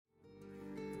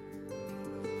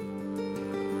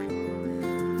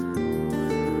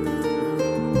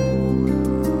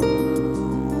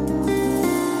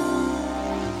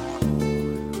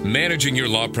Managing your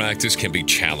law practice can be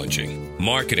challenging.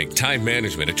 Marketing, time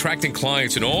management, attracting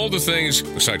clients, and all the things,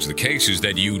 besides the cases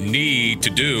that you need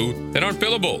to do that aren't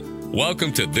billable.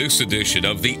 Welcome to this edition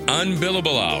of the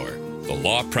Un-Billable Hour, the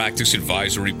Law Practice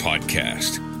Advisory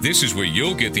Podcast. This is where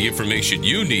you'll get the information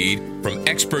you need from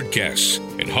expert guests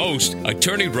and host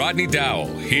Attorney Rodney Dowell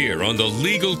here on the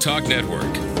Legal Talk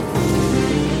Network.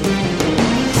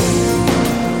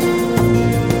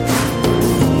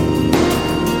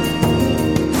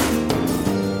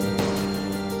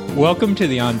 Welcome to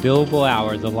the Un-Billable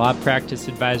Hour, the Law Practice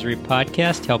Advisory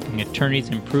Podcast, helping attorneys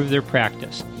improve their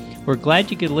practice. We're glad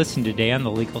you could listen today on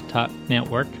the Legal Talk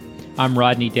Network. I'm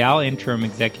Rodney Dowell, Interim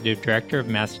Executive Director of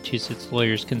Massachusetts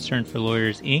Lawyers Concerned for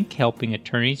Lawyers, Inc., helping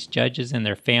attorneys, judges, and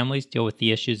their families deal with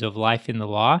the issues of life in the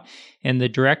law, and the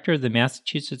Director of the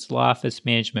Massachusetts Law Office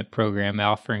Management Program,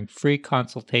 offering free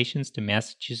consultations to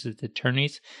Massachusetts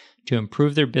attorneys to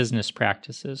improve their business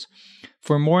practices.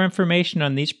 For more information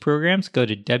on these programs, go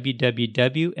to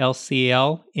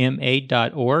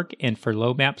www.lclma.org, and for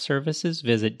LOMAP services,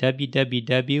 visit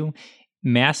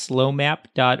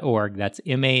www.masslomap.org. That's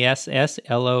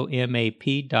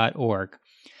masslomap.org.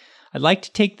 I'd like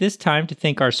to take this time to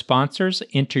thank our sponsors,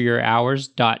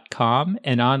 enteryourhours.com,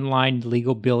 an online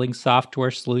legal billing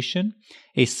software solution,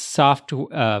 a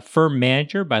firm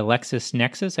manager by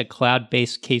LexisNexis, a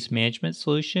cloud-based case management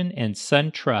solution, and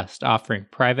SunTrust, offering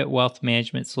private wealth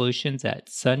management solutions at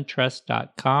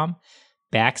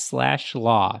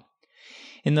suntrust.com/law.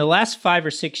 In the last 5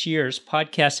 or 6 years,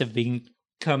 podcasts have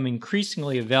become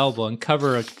increasingly available and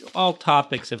cover all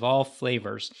topics of all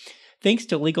flavors. Thanks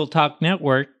to Legal Talk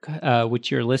Network,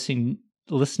 which you're listening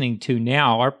to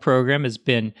now, our program has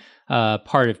been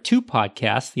part of 2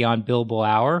 podcasts, the Un-Billable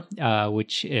Hour,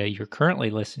 which you're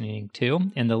currently listening to,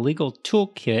 and the Legal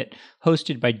Toolkit,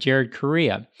 hosted by Jared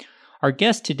Correa. Our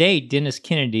guest today, Dennis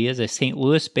Kennedy, is a St.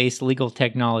 Louis-based legal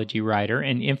technology writer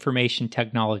and information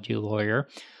technology lawyer,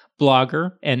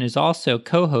 blogger, and is also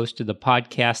co-host of the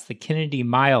podcast, the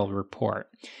Kennedy-Mighell Report,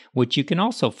 which you can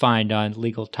also find on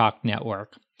Legal Talk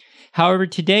Network. However,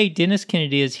 today, Dennis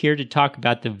Kennedy is here to talk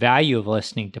about the value of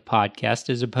listening to podcasts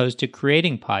as opposed to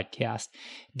creating podcasts.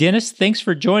 Dennis, thanks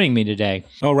for joining me today.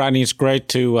 Oh, Rodney, it's great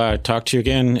to talk to you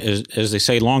again. As they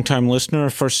say, long-time listener,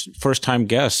 first-time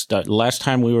guest. Last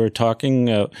time we were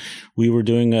talking, we were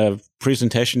doing a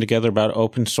presentation together about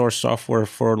open source software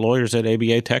for lawyers at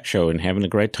ABA Tech Show and having a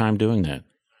great time doing that.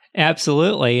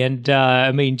 Absolutely. And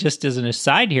just as an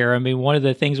aside here, one of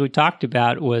the things we talked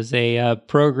about was a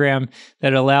program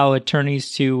that allow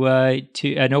attorneys to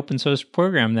an open source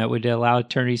program that would allow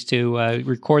attorneys to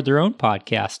record their own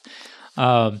podcast.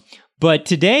 But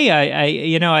today,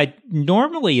 I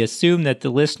normally assume that the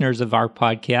listeners of our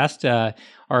podcast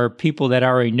are people that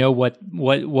already know what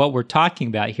we're talking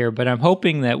about here. But I'm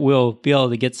hoping that we'll be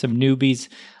able to get some newbies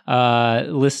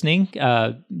listening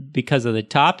because of the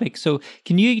topic. So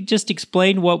can you just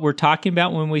explain what we're talking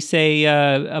about when we say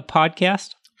a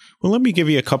podcast? Well, let me give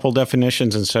you a couple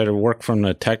definitions instead of work from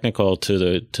the technical to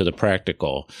the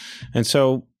practical. And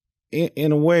so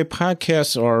in a way,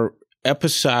 podcasts are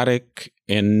episodic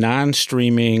and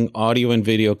non-streaming audio and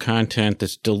video content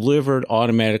that's delivered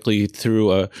automatically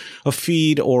through a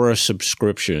feed or a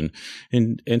subscription.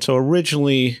 And so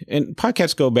originally, and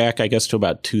podcasts go back, I guess, to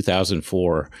about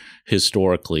 2004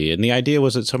 historically. And the idea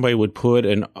was that somebody would put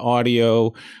an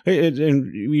audio,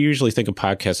 and we usually think of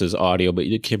podcasts as audio, but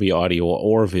it can be audio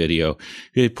or video.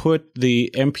 You put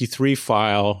the MP3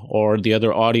 file or the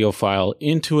other audio file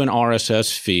into an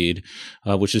RSS feed,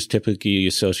 which is typically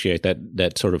associate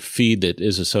that sort of feed that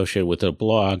is associated with a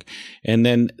blog. And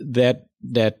then that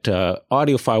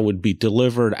audio file would be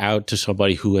delivered out to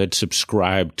somebody who had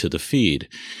subscribed to the feed.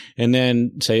 And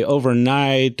then, say,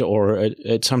 overnight or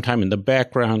at some time in the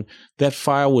background, that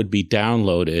file would be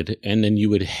downloaded, and then you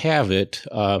would have it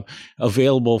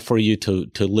available for you to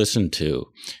listen to.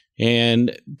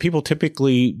 And people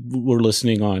typically were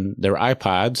listening on their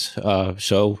iPods.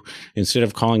 So instead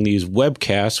of calling these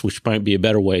webcasts, which might be a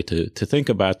better way to think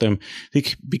about them, they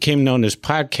became known as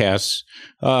podcasts,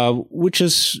 which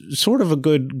is sort of a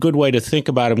good way to think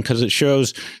about them because it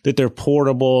shows that they're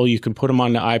portable. You can put them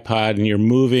on the iPod and you're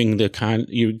moving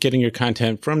you're getting your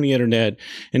content from the internet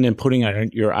and then putting it on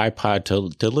your iPod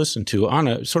to listen to on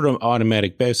a sort of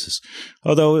automatic basis.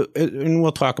 Although, and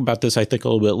we'll talk about this, I think, a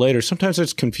little bit later, sometimes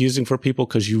it's confusing for people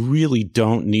because you really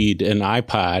don't need an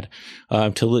iPod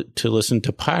to listen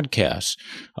to podcasts.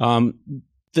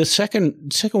 The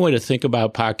second way to think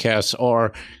about podcasts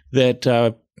are that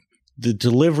the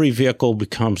delivery vehicle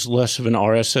becomes less of an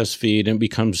RSS feed and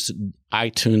becomes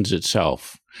iTunes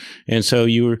itself. And so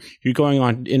you're going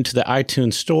on into the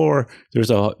iTunes store. There's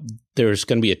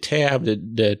going to be a tab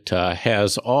that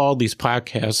has all these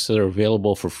podcasts that are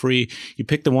available for free. You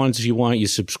pick the ones you want, you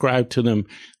subscribe to them.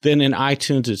 Then in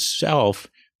iTunes itself,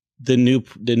 the new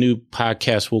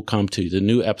podcast will come to you. The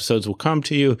new episodes will come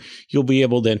to you. You'll be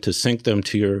able then to sync them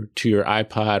to your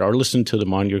iPod or listen to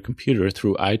them on your computer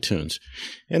through iTunes.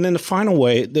 And then the final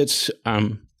way that's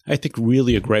I think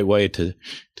really a great way to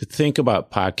think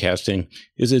about podcasting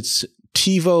is it's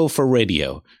TiVo for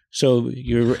radio. So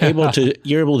you're able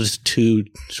to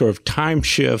sort of time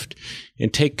shift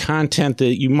and take content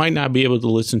that you might not be able to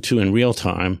listen to in real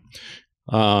time,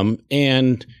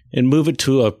 and move it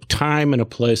to a time and a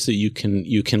place that you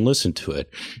can listen to it.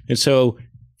 And so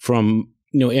from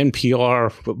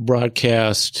NPR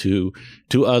broadcasts to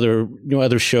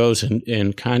other shows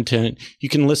and content, you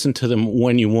can listen to them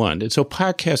when you want. And so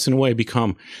podcasts in a way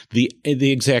become the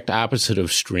exact opposite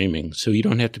of streaming. So you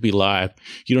don't have to be live,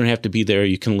 you don't have to be there.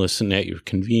 You can listen at your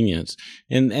convenience,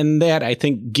 and that I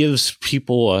think gives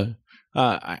people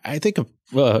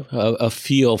a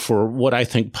feel for what I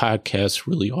think podcasts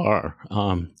really are,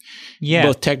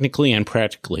 both technically and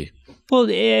practically. Well,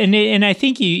 and I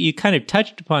think you kind of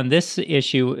touched upon this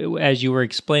issue as you were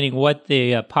explaining what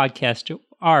the podcasts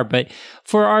are. But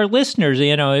for our listeners,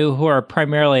 who are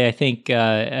primarily, I think,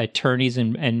 attorneys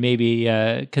and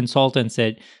maybe consultants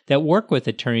that work with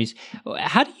attorneys,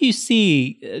 how do you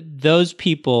see those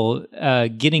people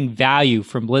getting value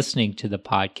from listening to the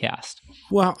podcast?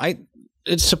 Well,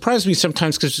 it surprised me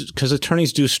sometimes because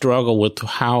attorneys do struggle with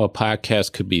how a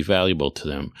podcast could be valuable to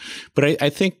them. But I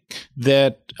think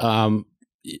that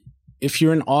if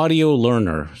you're an audio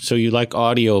learner, so you like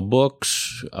audio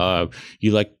books,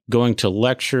 you like going to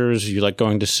lectures, you like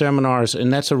going to seminars,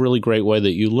 and that's a really great way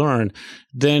that you learn,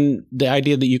 then the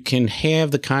idea that you can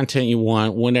have the content you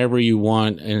want whenever you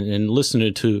want and listen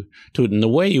to it in the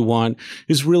way you want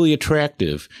is really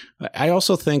attractive. I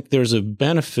also think there's a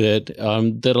benefit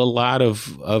that a lot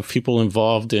of people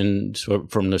involved in,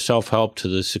 from the self-help to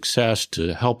the success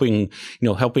to helping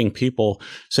people,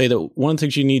 say that one of the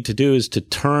things you need to do is to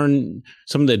turn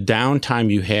some of the downtime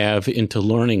you have into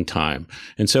learning time.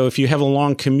 And so if you have a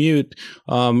long commute,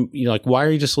 like, why are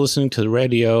you just listening to the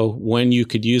radio when you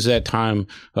could use that time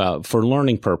for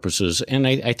learning purposes? And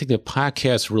I think that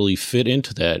podcasts really fit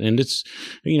into that. And it's,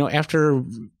 after,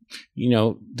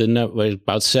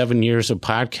 about 7 years of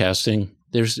podcasting,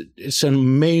 it's an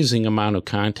amazing amount of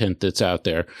content that's out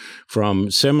there,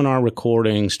 from seminar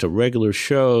recordings to regular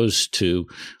shows to,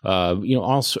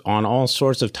 also on all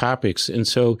sorts of topics. And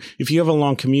so if you have a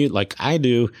long commute like I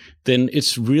do, then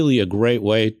it's really a great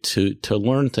way to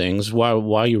learn things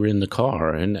while you're in the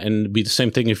car. And it'd be the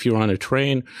same thing if you're on a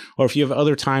train, or if you have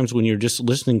other times when you're just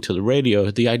listening to the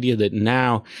radio. The idea that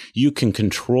now you can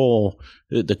control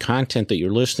the content that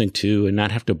you're listening to and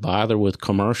not have to bother with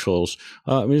commercials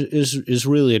is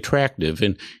really attractive.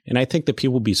 And I think that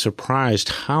people will be surprised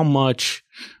how much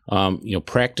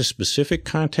practice-specific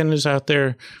content is out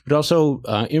there, but also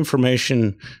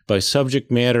information by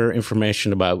subject matter,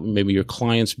 information about maybe your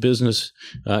client's business,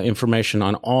 information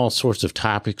on all sorts of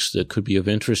topics that could be of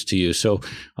interest to you. So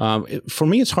for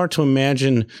me, it's hard to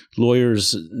imagine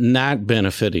lawyers not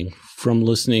benefiting from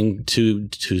listening to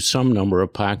some number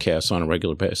of podcasts on a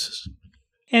regular basis.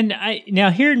 And now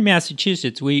here in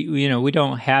Massachusetts, we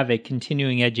don't have a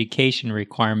continuing education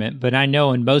requirement, but I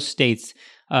know in most states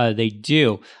they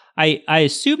do. I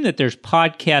assume that there's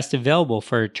podcasts available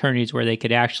for attorneys where they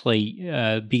could actually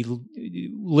be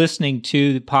listening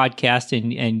to the podcast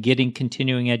and getting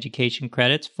continuing education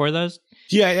credits for those.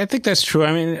 Yeah, I think that's true.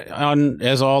 I mean,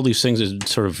 as all these things, it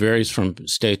sort of varies from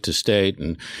state to state,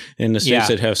 and in the states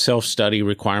that have self-study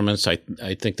requirements, I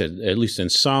think that at least in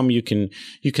some you can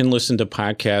listen to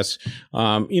podcasts.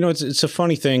 It's a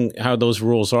funny thing how those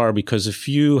rules are, because if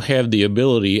you have the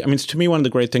ability, to me, one of the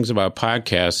great things about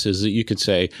podcasts is that you could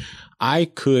say, I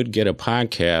could get a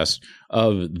podcast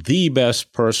of the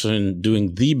best person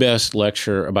doing the best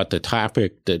lecture about the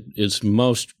topic that is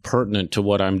most pertinent to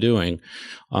what I'm doing.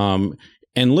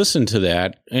 And listen to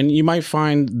that. And you might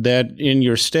find that in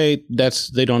your state,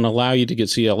 they don't allow you to get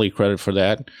CLE credit for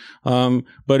that.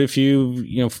 But if you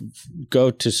go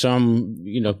to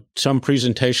some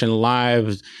presentation live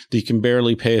that you can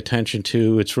barely pay attention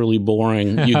to, it's really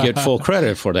boring, you get full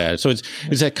credit for that. So it's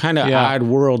that kind of odd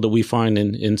world that we find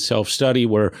in self-study,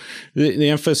 where the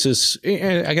emphasis,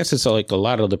 I guess it's like a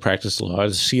lot of the practice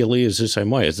laws, CLE is the same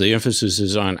way. The emphasis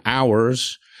is on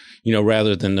hours,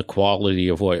 rather than the quality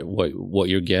of what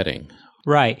you're getting.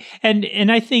 Right.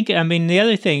 And I think, I mean, the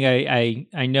other thing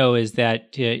I know is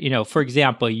that, for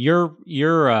example, your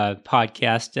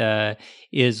podcast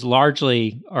is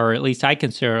largely, or at least I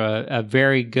consider a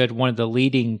very good, one of the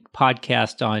leading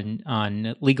podcasts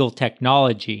on legal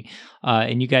technology.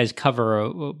 And you guys cover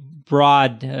a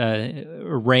broad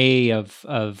array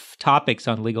of topics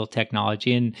on legal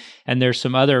technology. And there's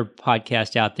some other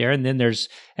podcasts out there. And then there's,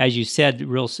 as you said,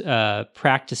 real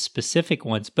practice specific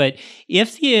ones. But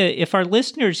if our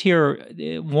listeners here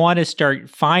want to start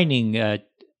finding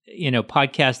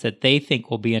podcasts that they think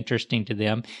will be interesting to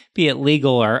them, be it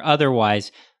legal or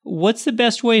otherwise, what's the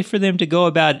best way for them to go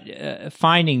about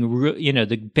finding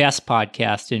the best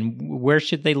podcast, and where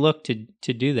should they look to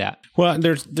do that? Well,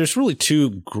 there's really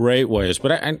two great ways,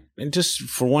 but I just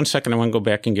for 1 second I want to go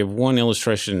back and give one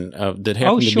illustration that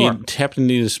happened to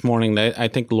me this morning that I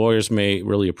think lawyers may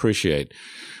really appreciate.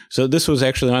 So this was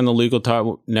actually on the Legal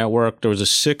Talk Network. There was a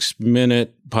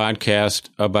 6-minute podcast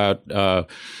about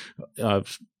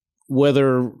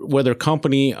whether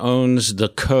company owns the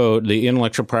code, the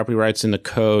intellectual property rights in the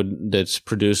code that's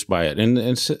produced by it. And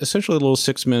it's essentially a little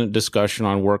 6-minute discussion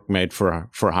on work made for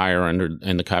hire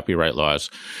and the copyright laws.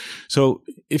 So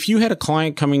if you had a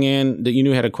client coming in that you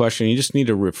knew had a question, you just need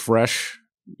to refresh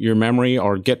your memory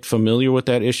or get familiar with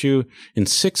that issue. In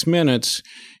 6 minutes,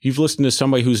 you've listened to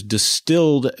somebody who's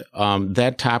distilled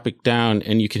that topic down,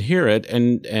 and you can hear it.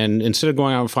 And instead of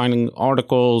going out and finding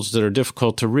articles that are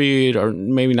difficult to read or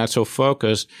maybe not so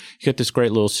focused, you get this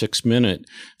great little 6-minute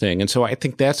thing. And so I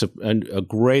think that's a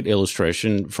great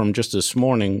illustration from just this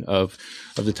morning of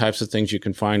the types of things you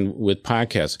can find with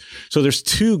podcasts. So there's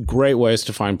two great ways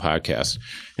to find podcasts.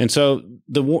 And so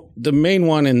the main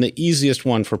one and the easiest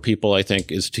one for people, I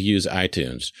think, is to use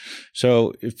iTunes.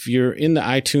 So if you're in the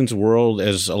iTunes world,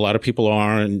 as a lot of people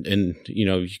are, and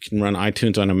you can run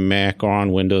iTunes on a Mac or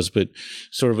on Windows, but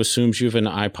sort of assumes you have an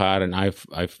iPod, an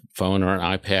iPhone, or an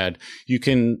iPad. You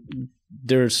can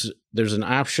there's an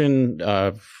option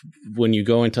when you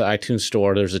go into iTunes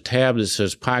Store. There's a tab that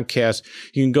says podcast.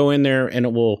 You can go in there and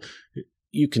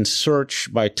you can search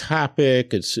by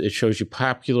topic. It shows you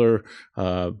popular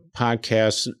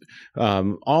podcasts.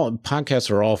 All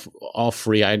podcasts are all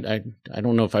free. I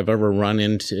don't know if I've ever run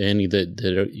into any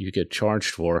that you get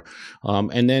charged for.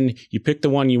 And then you pick the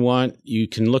one you want. You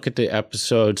can look at the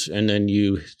episodes, and then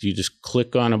you just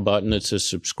click on a button that says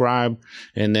subscribe,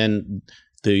 and then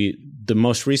the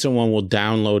most recent one will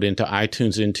download into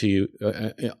iTunes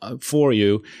for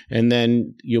you, and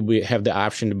then you'll have the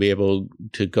option to be able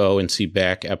to go and see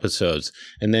back episodes.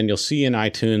 And then you'll see in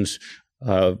iTunes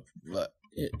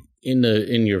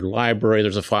in your library,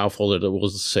 there's a file folder that will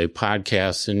say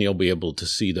podcasts, and you'll be able to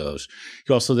see those.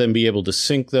 You'll also then be able to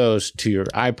sync those to your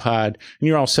iPod, and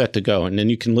you're all set to go. And then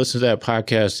you can listen to that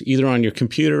podcast either on your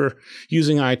computer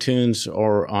using iTunes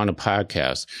or on a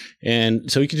podcast.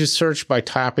 And so you can just search by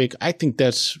topic. I think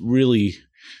that's really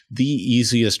the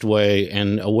easiest way,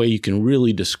 and a way you can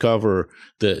really discover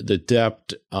the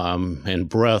depth and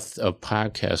breadth of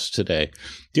podcasts today.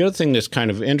 The other thing that's kind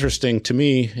of interesting to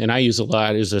me, and I use a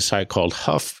lot, is a site called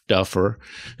Huffduffer.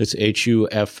 It's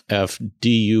HUFFDUFFER.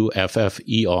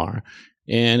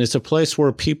 And it's a place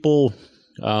where people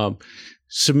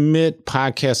submit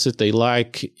podcasts that they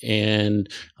like, and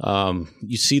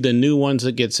you see the new ones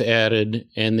that gets added,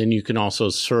 and then you can also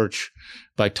search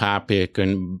by topic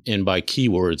and by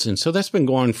keywords. And so that's been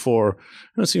going for,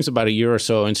 it seems about a year or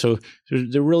so. And so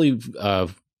they're really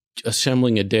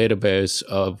assembling a database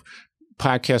of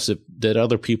podcasts that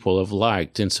other people have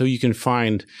liked. And so you can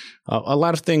find a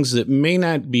lot of things that may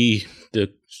not be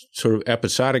the sort of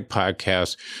episodic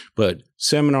podcasts, but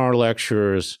seminar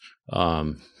lectures,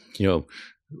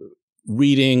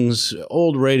 readings,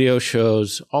 old radio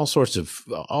shows, all sorts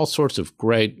of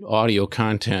great audio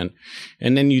content.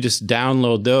 And then you just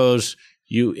download those,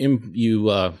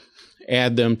 you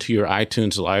add them to your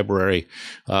iTunes library,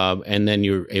 and then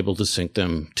you're able to sync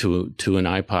them to an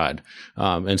iPod.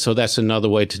 And so that's another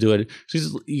way to do it.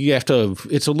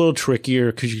 It's a little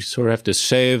trickier because you sort of have to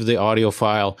save the audio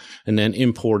file and then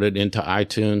import it into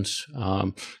iTunes.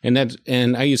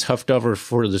 And I use Huffduffer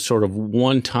for the sort of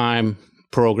one-time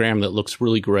program that looks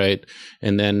really great.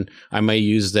 And then I may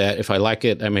use that. If I like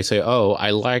it, I may say, oh,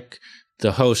 I like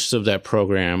the hosts of that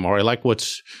program, or I like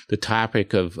what's the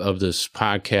topic of this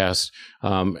podcast.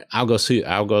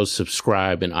 I'll go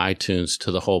subscribe in iTunes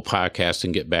to the whole podcast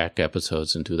and get back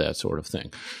episodes and do that sort of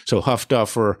thing. So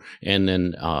Huffduffer, and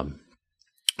then,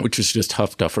 which is just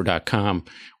huffduffer.com,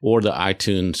 or the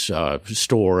iTunes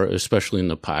store, especially in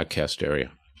the podcast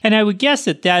area. And I would guess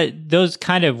that those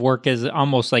kind of work as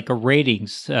almost like a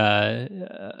ratings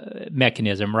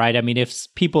mechanism, right? I mean, if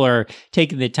people are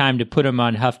taking the time to put them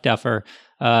on Huff Duffer,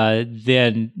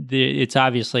 then it's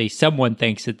obviously someone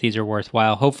thinks that these are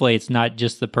worthwhile. Hopefully, it's not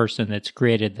just the person that's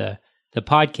created the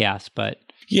podcast, but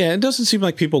yeah, it doesn't seem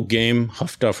like people game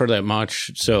Huff Duffer that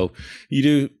much. So you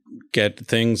do get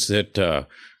things that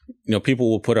people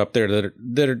will put up there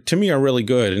that are, to me, are really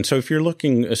good. And so if you're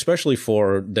looking especially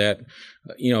for that,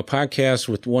 podcast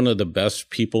with one of the best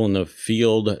people in the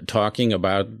field talking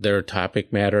about their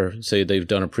topic matter, say they've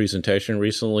done a presentation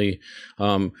recently,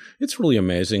 it's really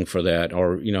amazing for that.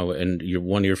 Or, and you're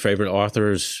one of your favorite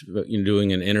authors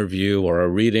doing an interview or a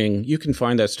reading, you can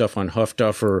find that stuff on Huff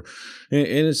Duffer. And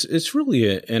it's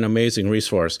really an amazing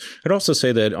resource. I'd also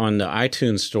say that on the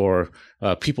iTunes store,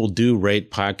 people do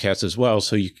rate podcasts as well,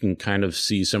 so you can kind of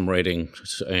see some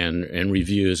ratings and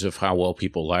reviews of how well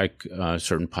people like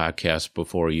certain podcasts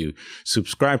before you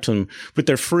subscribe to them. But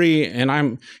they're free, and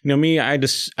I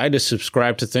just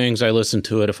subscribe to things. I listen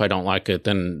to it. If I don't like it,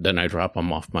 then I drop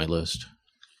them off my list.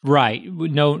 Right.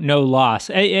 No loss.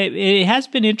 It has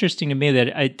been interesting to me that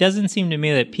it doesn't seem to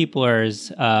me that people are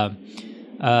as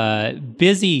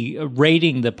busy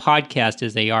rating the podcast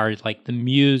as they are like the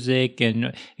music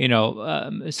and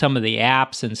some of the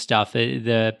apps and stuff.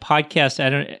 The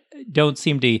podcast don't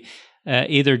seem to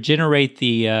either generate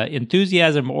the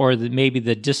enthusiasm or maybe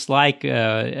the dislike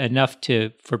enough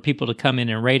for people to come in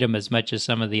and rate them as much as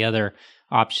some of the other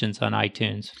options on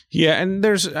iTunes. Yeah, and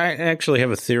I actually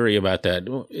have a theory about that.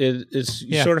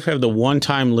 You sort of have the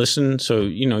one-time listen, so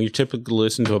you typically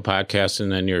listen to a podcast and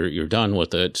then you're done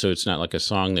with it. So it's not like a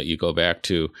song that you go back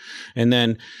to, and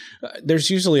then there's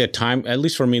usually a time. At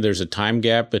least for me, there's a time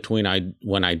gap between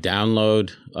when I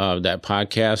download that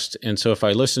podcast, and so if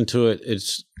I listen to it,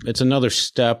 it's another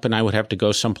step, and I would have to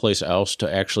go someplace else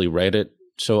to actually rate it.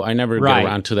 So I never get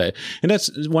around to that. And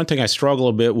that's one thing I struggle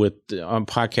a bit with on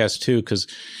podcasts too, because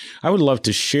I would love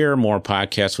to share more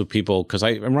podcasts with people because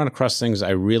I run across things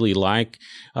I really like.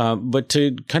 But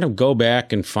to kind of go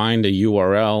back and find a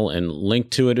URL and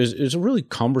link to it is a really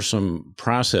cumbersome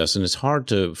process. And it's hard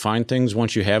to find things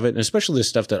once you have it, and especially the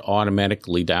stuff that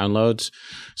automatically downloads.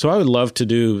 So I would love to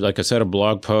do, like I said, a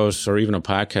blog post or even a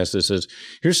podcast that says,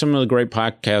 here's some of the great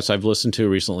podcasts I've listened to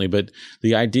recently. But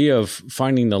the idea of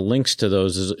finding the links to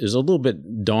those is a little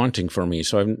bit daunting for me.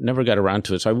 So I've never got around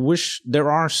to it. So I wish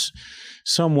there are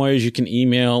some ways you can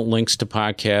email links to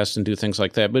podcasts and do things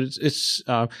like that. But it's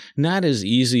not as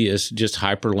easy as just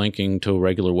hyperlinking to a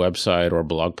regular website or a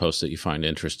blog post that you find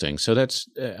interesting. So that's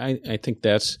I think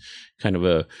that's kind of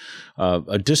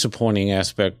a disappointing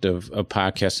aspect of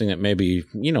podcasting that maybe,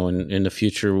 in the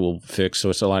future we'll fix.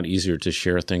 So it's a lot easier to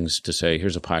share things, to say,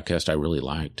 here's a podcast I really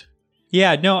liked.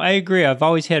 Yeah, no, I agree. I've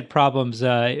always had problems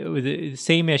with the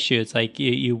same issue. It's like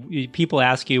you people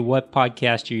ask you what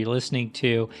podcast are you listening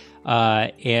to,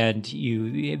 and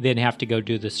you then have to go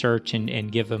do the search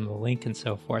and give them the link and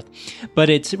so forth. But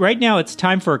right now it's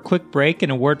time for a quick break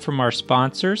and a word from our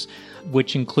sponsors,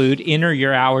 which include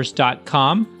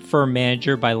EnterYourHours.com, Firm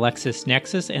Manager by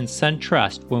LexisNexis, and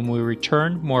SunTrust. When we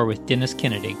return, more with Dennis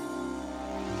Kennedy.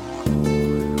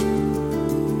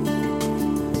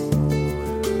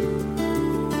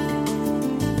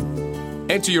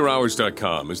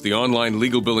 EnterYourHours.com is the online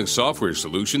legal billing software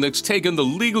solution that's taken the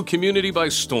legal community by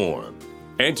storm.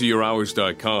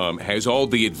 EnterYourHours.com has all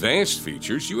the advanced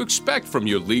features you expect from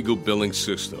your legal billing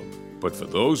system. But for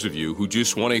those of you who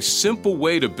just want a simple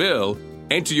way to bill,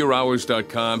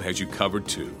 EnterYourHours.com has you covered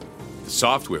too. The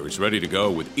software is ready to go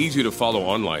with easy-to-follow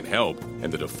online help,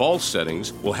 and the default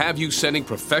settings will have you sending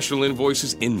professional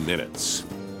invoices in minutes.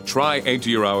 Try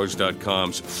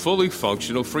EnterYourHours.com's fully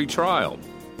functional free trial.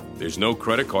 There's no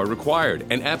credit card required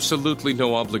and absolutely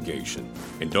no obligation.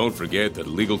 And don't forget that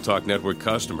Legal Talk Network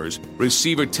customers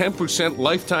receive a 10%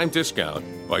 lifetime discount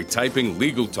by typing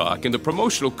Legal Talk in the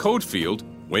promotional code field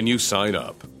when you sign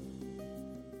up.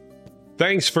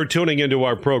 Thanks for tuning into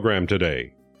our program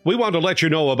today. We want to let you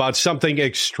know about something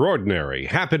extraordinary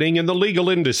happening in the legal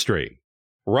industry.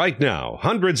 Right now,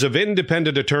 hundreds of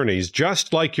independent attorneys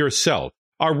just like yourself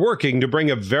are working to bring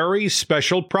a very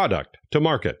special product to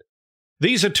market.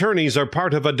 These attorneys are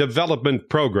part of a development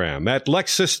program at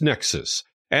LexisNexis,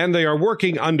 and they are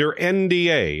working under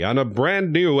NDA on a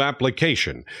brand new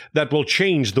application that will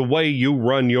change the way you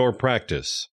run your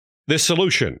practice. This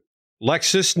solution,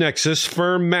 LexisNexis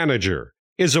Firm Manager,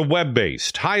 is a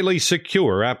web-based, highly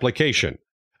secure application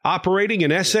operating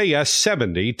in SAS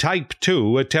 70 Type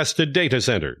 2 attested data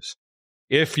centers.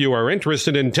 If you are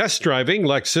interested in test driving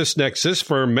LexisNexis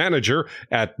Firm Manager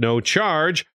at no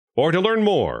charge, or to learn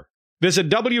more, Visit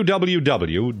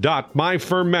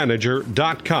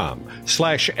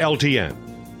www.myfirmmanager.com/LTN.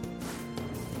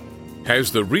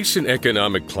 Has the recent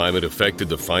economic climate affected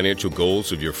the financial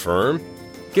goals of your firm?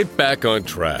 Get back on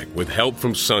track with help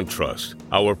from SunTrust.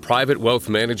 Our private wealth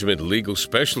management legal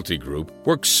specialty group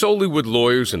works solely with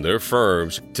lawyers and their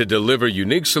firms to deliver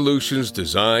unique solutions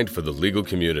designed for the legal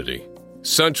community.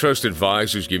 SunTrust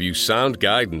advisors give you sound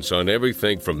guidance on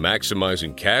everything from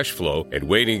maximizing cash flow and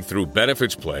wading through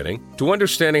benefits planning to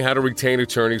understanding how to retain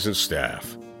attorneys and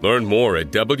staff. Learn more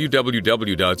at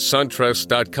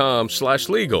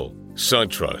www.suntrust.com/legal.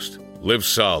 SunTrust. Live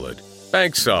solid.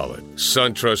 Bank solid.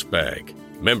 SunTrust Bank.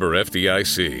 Member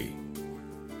FDIC.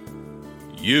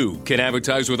 You can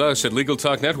advertise with us at Legal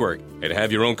Talk Network and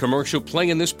have your own commercial play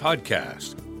in this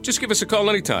podcast. Just give us a call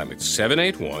anytime at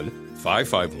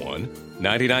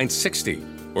 781-551-9960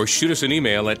 or shoot us an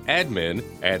email at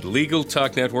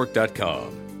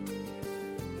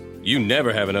admin@LegalTalkNetwork.com. You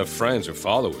never have enough friends or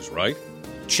followers, right?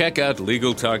 Check out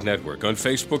Legal Talk Network on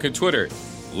Facebook and Twitter,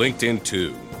 LinkedIn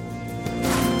too.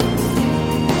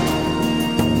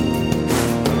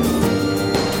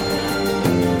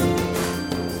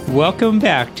 Welcome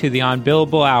back to the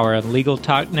Un-Billable Hour on Legal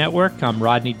Talk Network. I'm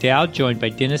Rodney Dowell, joined by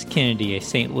Dennis Kennedy, a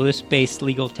St. Louis-based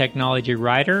legal technology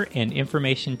writer and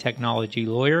information technology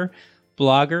lawyer,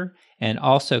 blogger, and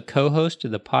also co-host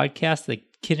of the podcast, the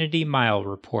Kennedy-Mighell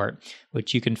Report,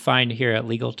 which you can find here at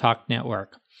Legal Talk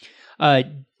Network.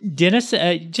 Dennis,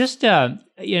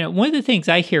 one of the things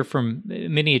I hear from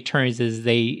many attorneys is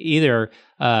they either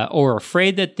or are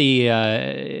afraid that the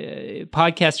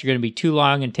podcasts are going to be too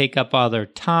long and take up all their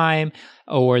time,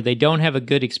 or they don't have a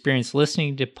good experience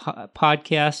listening to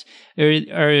podcasts.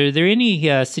 Are there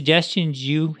any suggestions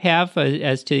you have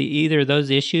as to either of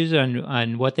those issues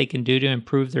on what they can do to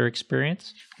improve their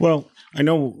experience? Well, I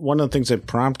know one of the things that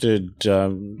prompted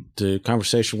the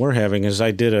conversation we're having is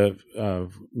I did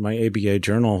my ABA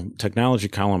Journal technology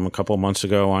column a couple of months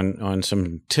ago on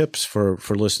some tips for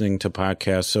listening to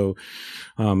podcasts. So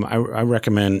I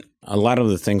recommend a lot of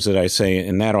the things that I say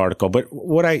in that article. But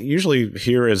what I usually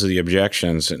hear is the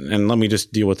objections, and let me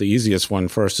just deal with the easiest one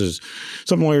first, is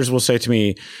some lawyers will say to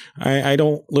me, I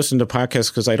don't listen to podcasts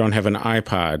because I don't have an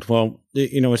iPod. Well,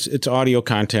 it's audio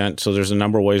content, so there's a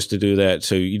number of ways to do that.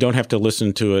 So you don't have to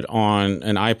listen to it on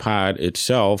an iPod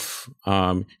itself.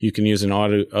 You can use an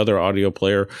other audio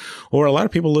player, or a lot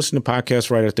of people listen to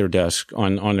podcasts right at their desk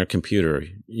on their computer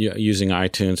using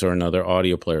iTunes or another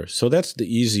audio player. So that's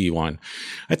the easy one.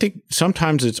 I think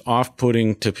sometimes it's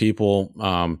off-putting to people,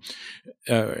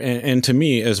 and to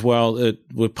me as well,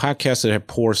 with podcasts that have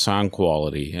poor sound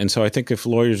quality. And so I think if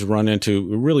lawyers run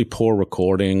into really poor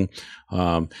recording,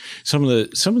 some of the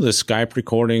Skype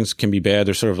recordings can be bad.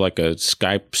 They're sort of like a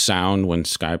Skype sound when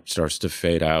Skype starts to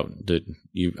fade out that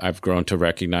I've grown to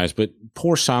recognize. But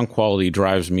poor sound quality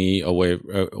drives me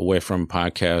away from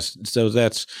podcasts. So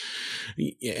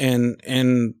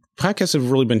and podcasts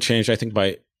have really been changed, I think,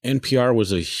 by NPR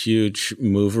was a huge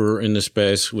mover in the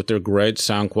space with their great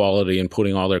sound quality and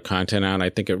putting all their content on. I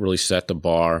think it really set the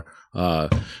bar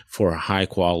for high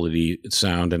quality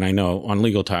sound. And I know on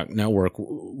Legal Talk Network,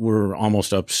 we're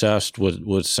almost obsessed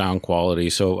with sound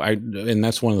quality. So and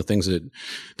that's one of the things that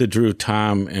drew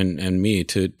Tom and me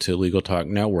to Legal Talk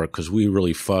Network, because we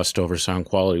really fussed over sound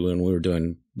quality when we were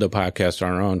doing the podcast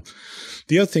on our own.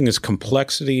 The other thing is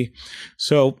complexity.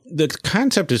 So the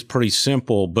concept is pretty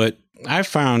simple, but I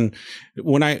found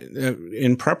when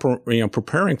in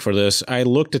preparing for this, I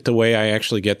looked at the way I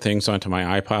actually get things onto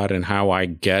my iPod and how I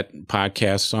get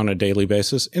podcasts on a daily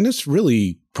basis, and it's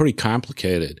really pretty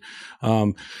complicated.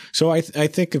 So I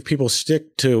think if people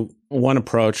stick to one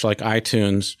approach like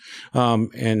iTunes,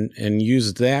 and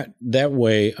use that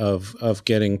way of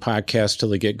getting podcasts till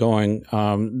they get going,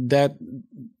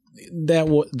 that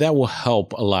will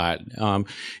help a lot.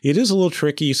 It is a little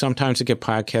tricky sometimes to get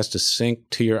podcasts to sync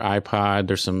to your iPod.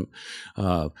 There's some,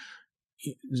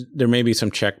 there may be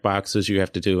some check boxes you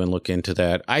have to do and look into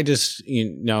that. I just,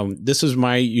 this is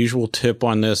my usual tip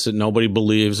on this that nobody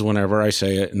believes whenever I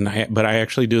say it. But I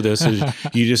actually do this is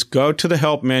you just go to the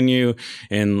help menu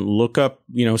and look up,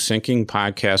 syncing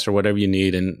podcasts or whatever you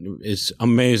need. And it's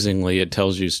amazingly, it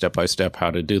tells you step by step how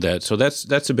to do that. So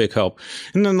that's a big help.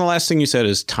 And then the last thing you said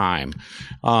is time.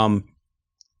 And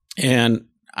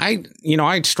I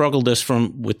struggled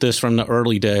with this from the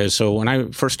early days. So when I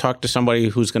first talked to somebody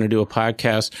who's going to do a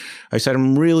podcast, I said,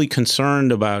 I'm really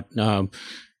concerned about,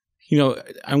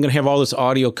 I'm going to have all this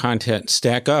audio content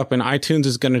stack up, and iTunes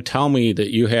is going to tell me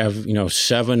that you have,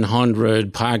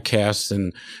 700 podcasts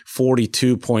and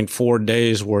 42.4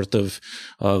 days worth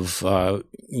of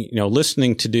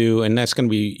listening to do. And that's going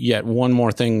to be yet one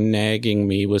more thing nagging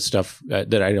me with stuff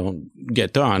that I don't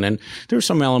get done. And there's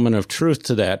some element of truth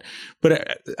to that.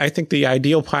 But I think the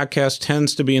ideal podcast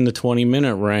tends to be in the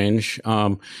 20-minute range.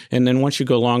 And then once you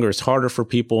go longer, it's harder for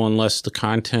people unless the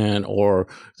content or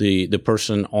the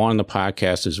person on the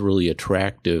podcast is really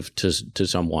attractive to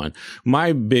someone.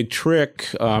 My big trick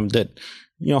that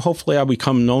hopefully I'll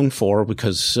become known for,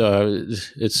 because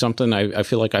it's something I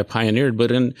feel like I pioneered.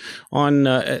 But on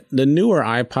the newer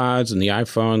iPods and the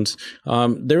iPhones,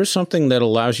 there's something that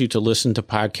allows you to listen to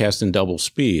podcasts in double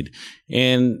speed.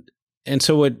 And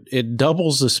so it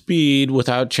doubles the speed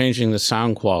without changing the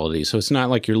sound quality. So it's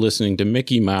not like you're listening to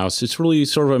Mickey Mouse. It's really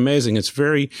sort of amazing. It's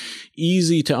very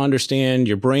easy to understand.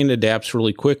 Your brain adapts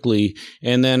really quickly.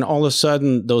 And then all of a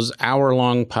sudden, those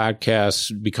hour-long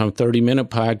podcasts become 30-minute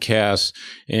podcasts,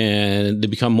 and they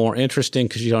become more interesting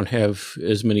because you don't have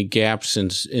as many gaps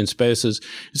in spaces.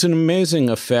 It's an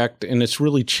amazing effect, and it's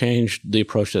really changed the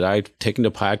approach that I've taken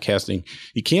to podcasting.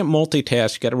 You can't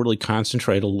multitask. You got to really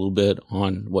concentrate a little bit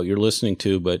on what you're listening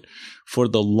to, but for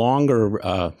the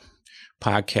longer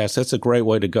podcast, that's a great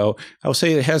way to go. I would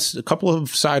say it has a couple of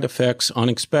side effects,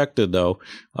 unexpected though.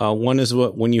 One is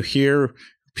when you hear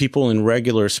people in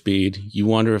regular speed, you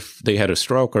wonder if they had a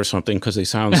stroke or something because they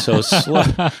sound so slow.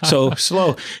 And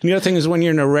the other thing is when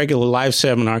you're in a regular live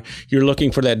seminar, you're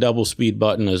looking for that double speed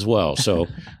button as well. So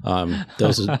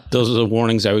those are the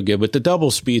warnings I would give. But the double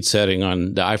speed setting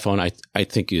on the iPhone, I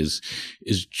think is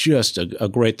just a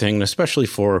great thing, especially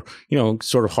for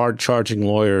sort of hard charging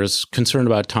lawyers concerned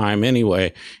about time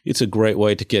anyway. It's a great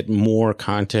way to get more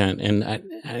content, and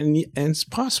it's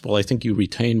possible. I think you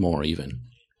retain more even.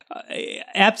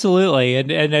 Absolutely.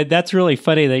 And that's really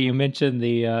funny that you mentioned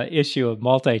the issue of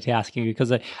multitasking,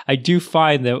 because I do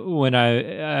find that when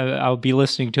I'll be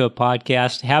listening to a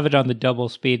podcast, have it on the double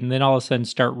speed, and then all of a sudden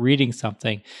start reading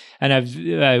something. And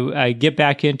I get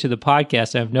back into the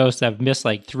podcast, and I've noticed I've missed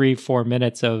like 3-4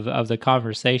 minutes of the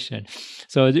conversation.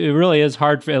 So it really is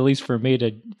hard, at least for me,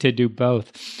 to do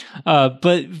both.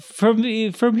 But from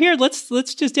here,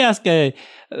 let's just ask.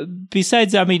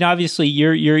 Besides, I mean, obviously,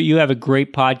 you have a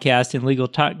great podcast, and Legal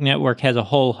Talk Network has a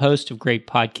whole host of great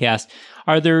podcasts.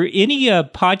 Are there any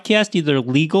podcasts, either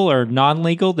legal or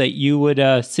non-legal, that you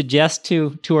would suggest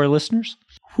to our listeners?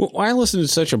 Well, I listen to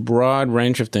such a broad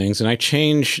range of things, and I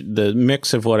change the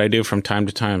mix of what I do from time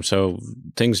to time. So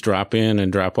things drop in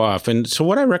and drop off. And so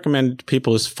what I recommend to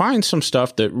people is find some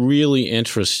stuff that really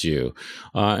interests you,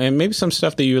 and maybe some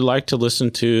stuff that you would like to listen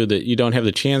to that you don't have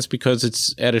the chance because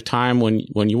it's at a time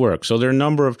when you work. So there are a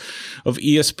number of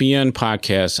ESPN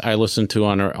podcasts I listen to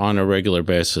on a regular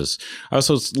basis. I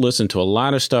also listen to a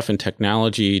lot of stuff in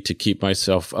technology to keep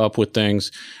myself up with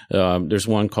things. There's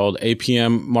one called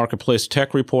APM Marketplace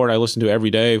Tech Report I listen to every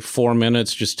day, 4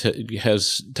 minutes, just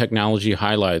has technology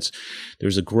highlights.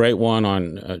 There's a great one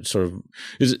on sort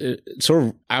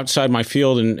of outside my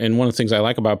field. And one of the things I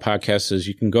like about podcasts is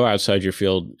you can go outside your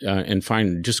field and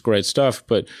find just great stuff.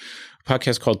 But a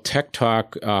podcast called Tech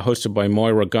Talk, hosted by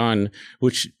Moira Gunn,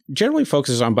 which generally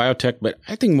focuses on biotech. But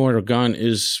I think Moira Gunn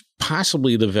is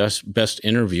possibly the best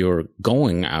interviewer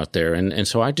going out there. And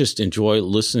so I just enjoy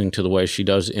listening to the way she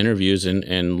does interviews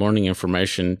and learning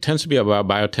information. It tends to be about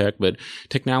biotech, but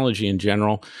technology in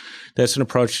general. That's an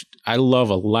approach. I love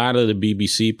a lot of the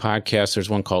BBC podcasts. There's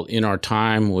one called In Our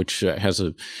Time, which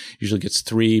usually gets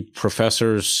 3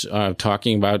 professors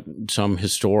talking about some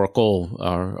historical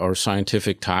or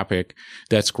scientific topic.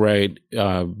 That's great.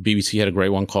 BBC had a great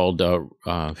one called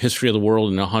History of the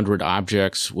World in 100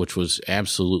 Objects, which was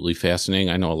absolutely fascinating.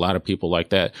 I know a lot of people like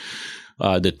that.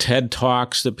 The TED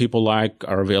Talks that people like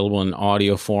are available in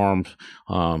audio form.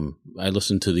 I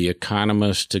listen to The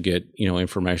Economist to get,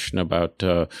 information about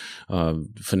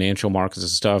financial markets and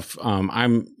stuff.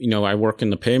 I work in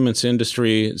the payments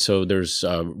industry, so there's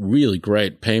a really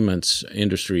great payments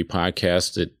industry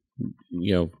podcast that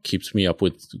keeps me up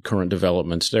with current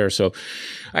developments there. So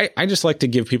I just like to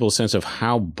give people a sense of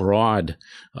how broad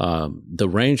the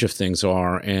range of things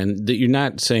are, and that you're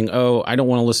not saying, oh, I don't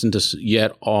want to listen to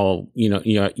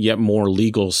yet more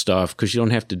legal stuff, because you don't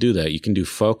have to do that. You can do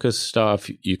focus stuff.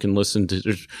 You can listen to,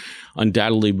 there's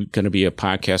undoubtedly going to be a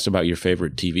podcast about your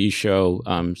favorite TV show.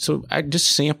 So I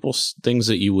just sample things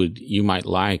that you might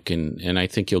like, and I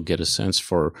think you'll get a sense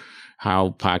for how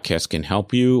podcasts can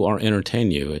help you or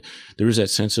entertain you. There is that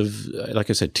sense of,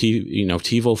 like I said,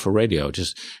 TiVo for radio. It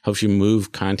just helps you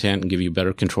move content and give you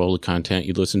better control of content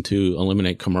you listen to,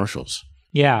 eliminate commercials.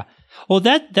 Yeah. Well,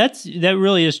 that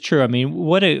really is true. I mean,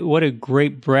 what a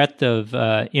great breadth of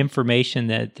information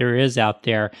that there is out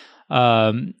there.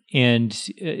 And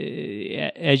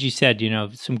as you said,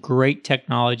 some great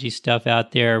technology stuff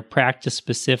out there, practice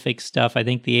specific stuff. I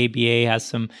think the ABA has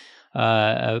some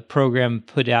a program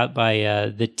put out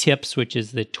by the TIPS, which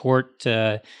is the tort.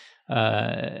 I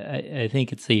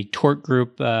think it's the tort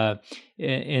group,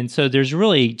 and so there's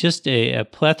really just a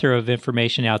plethora of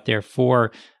information out there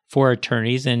for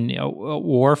attorneys and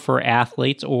or for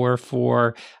athletes or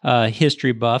for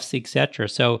history buffs, etc.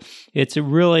 So it's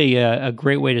really a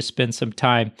great way to spend some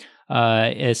time,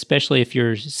 especially if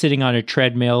you're sitting on a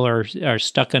treadmill or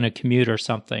stuck on a commute or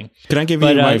something. Can I give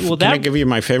you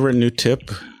my favorite new tip?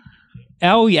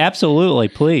 Oh, yeah, absolutely,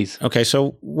 please. Okay,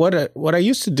 so what I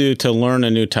used to do to learn a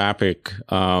new topic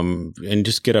and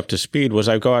just get up to speed was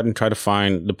I go out and try to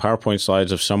find the PowerPoint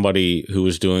slides of somebody who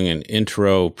was doing an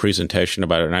intro presentation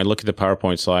about it, and I look at the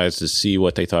PowerPoint slides to see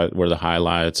what they thought were the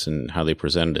highlights and how they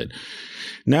presented it.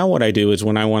 Now what I do is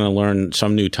when I want to learn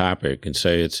some new topic and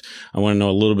say I want to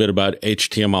know a little bit about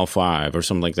HTML5 or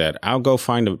something like that, I'll go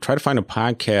try to find a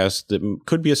podcast that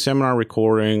could be a seminar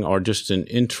recording or just an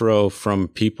intro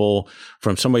from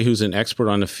somebody who's an expert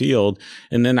on the field.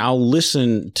 And then I'll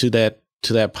listen to that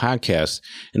podcast.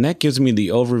 And that gives me the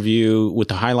overview with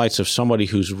the highlights of somebody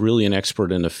who's really an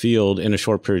expert in the field in a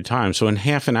short period of time. So in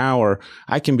half an hour,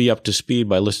 I can be up to speed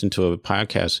by listening to a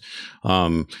podcast,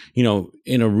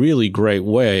 in a really great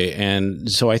way. And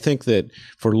so I think that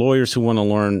for lawyers who want to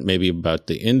learn maybe about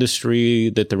the industry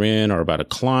that they're in or about a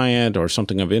client or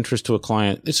something of interest to a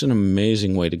client, it's an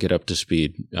amazing way to get up to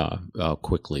speed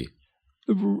quickly.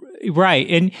 Right.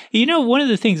 And, one of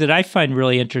the things that I find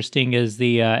really interesting is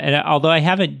and although I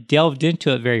haven't delved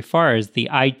into it very far, is the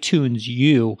iTunes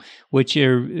U, which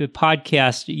are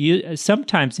podcasts,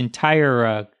 sometimes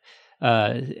entire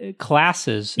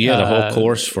classes. Yeah, the whole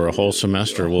course for a whole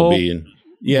semester will be in.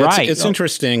 Yeah, right. It's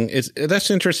interesting.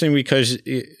 That's interesting because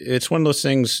it's one of those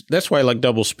things. That's why I like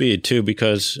double speed too,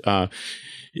 because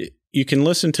you can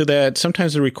listen to that.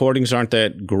 Sometimes the recordings aren't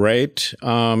that great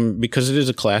because it is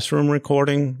a classroom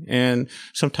recording, and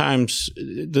sometimes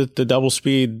the double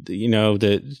speed.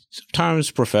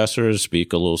 Sometimes professors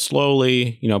speak a little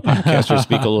slowly. Podcasters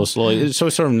speak a little slowly. So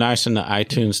it's sort of nice in the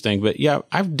iTunes thing. But yeah,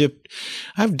 I've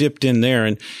dipped in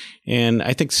there, and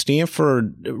I think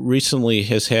Stanford recently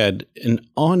has had an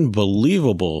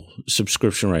unbelievable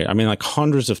subscription rate. I mean, like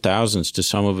hundreds of thousands to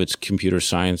some of its computer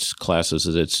science classes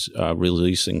that it's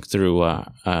releasing through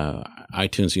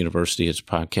iTunes University, its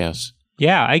podcasts.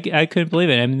 Yeah, I couldn't believe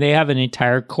it. I mean, they have an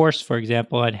entire course, for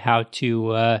example, on how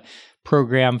to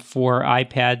program for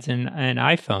iPads and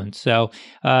iPhones. So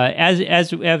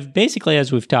as basically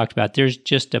as we've talked about, there's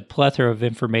just a plethora of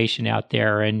information out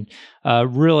there, and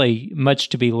really much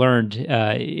to be learned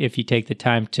if you take the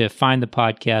time to find the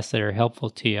podcasts that are helpful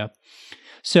to you.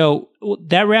 So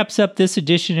that wraps up this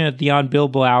edition of the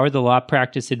Un-Billable Hour, the Law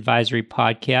Practice Advisory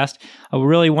Podcast. I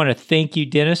really want to thank you,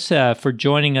 Dennis, for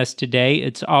joining us today.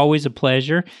 It's always a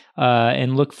pleasure,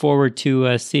 and look forward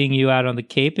to seeing you out on the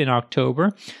Cape in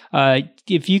October.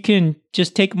 If you can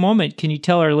just take a moment, can you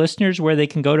tell our listeners where they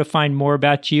can go to find more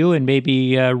about you and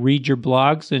maybe read your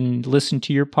blogs and listen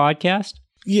to your podcast?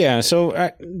 Yeah,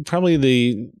 so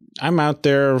I'm out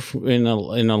there in a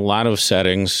lot of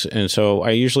settings, and so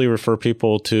I usually refer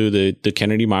people to the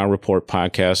Kennedy-Mighell Report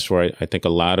podcast, where I think a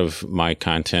lot of my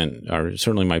content, or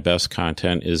certainly my best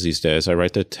content, is these days. I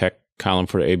write the tech column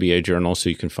for the ABA Journal, so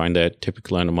you can find that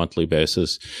typically on a monthly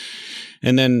basis.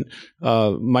 And then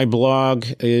my blog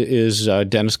is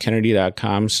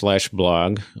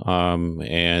DennisKennedy.com/blog.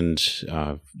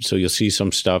 So you'll see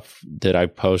some stuff that I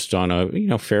post on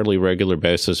a fairly regular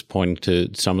basis, pointing to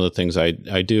some of the things I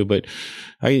do. But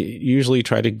I usually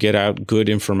try to get out good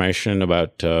information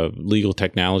about legal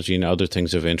technology and other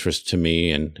things of interest to me.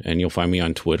 And you'll find me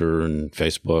on Twitter and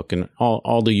Facebook and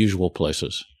all the usual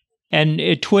places.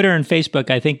 And Twitter and Facebook,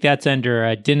 I think that's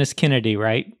under Dennis Kennedy,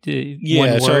 right?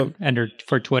 One word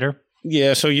for Twitter.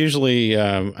 Yeah. So usually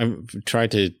I try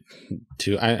to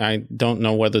I don't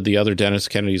know whether the other Dennis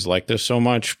Kennedys like this so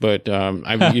much, but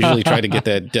I usually try to get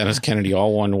that Dennis Kennedy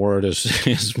all one word as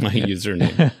my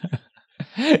username.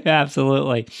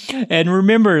 Absolutely. And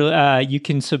remember, you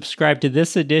can subscribe to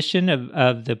this edition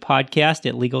of the podcast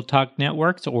at Legal Talk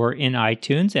Networks or in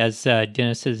iTunes, as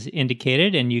Dennis has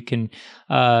indicated. And you can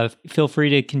feel free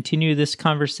to continue this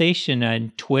conversation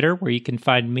on Twitter, where you can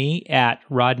find me at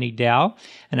Rodney Dowell.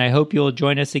 And I hope you'll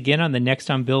join us again on the next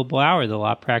Un-Billable Hour, the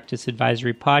Law Practice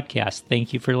Advisory Podcast.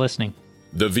 Thank you for listening.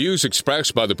 The views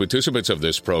expressed by the participants of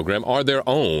this program are their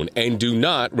own and do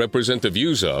not represent the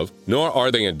views of, nor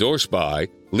are they endorsed by,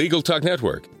 Legal Talk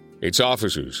Network. its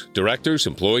officers, directors,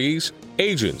 employees,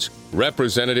 agents,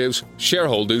 representatives,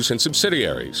 shareholders, and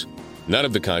subsidiaries. None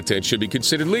of the content should be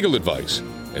considered legal advice.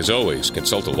 As always,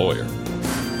 consult a lawyer.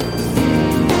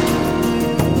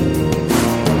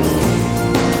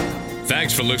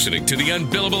 Thanks for listening to the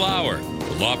Un-Billable Hour,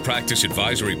 the law practice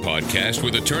advisory podcast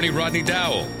with Attorney Rodney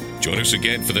Dowell. Join us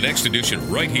again for the next edition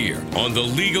right here on the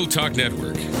Legal Talk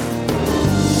Network.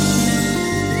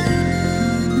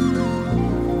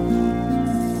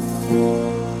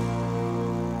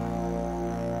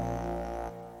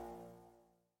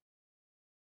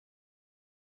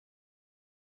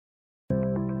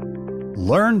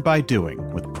 Learn by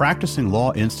doing with Practicing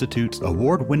Law Institute's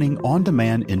award-winning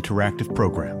on-demand interactive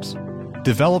programs.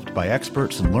 Developed by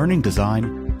experts in learning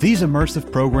design, these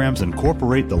immersive programs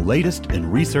incorporate the latest in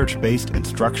research-based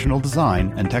instructional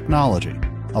design and technology,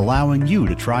 allowing you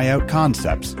to try out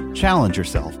concepts, challenge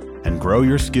yourself, and grow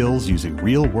your skills using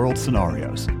real-world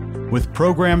scenarios. With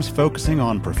programs focusing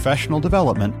on professional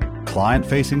development,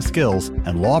 client-facing skills,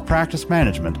 and law practice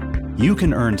management, you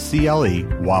can earn CLE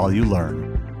while you learn.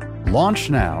 Launch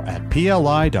now at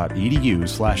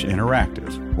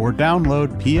pli.edu/interactive or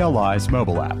download PLI's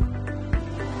mobile app.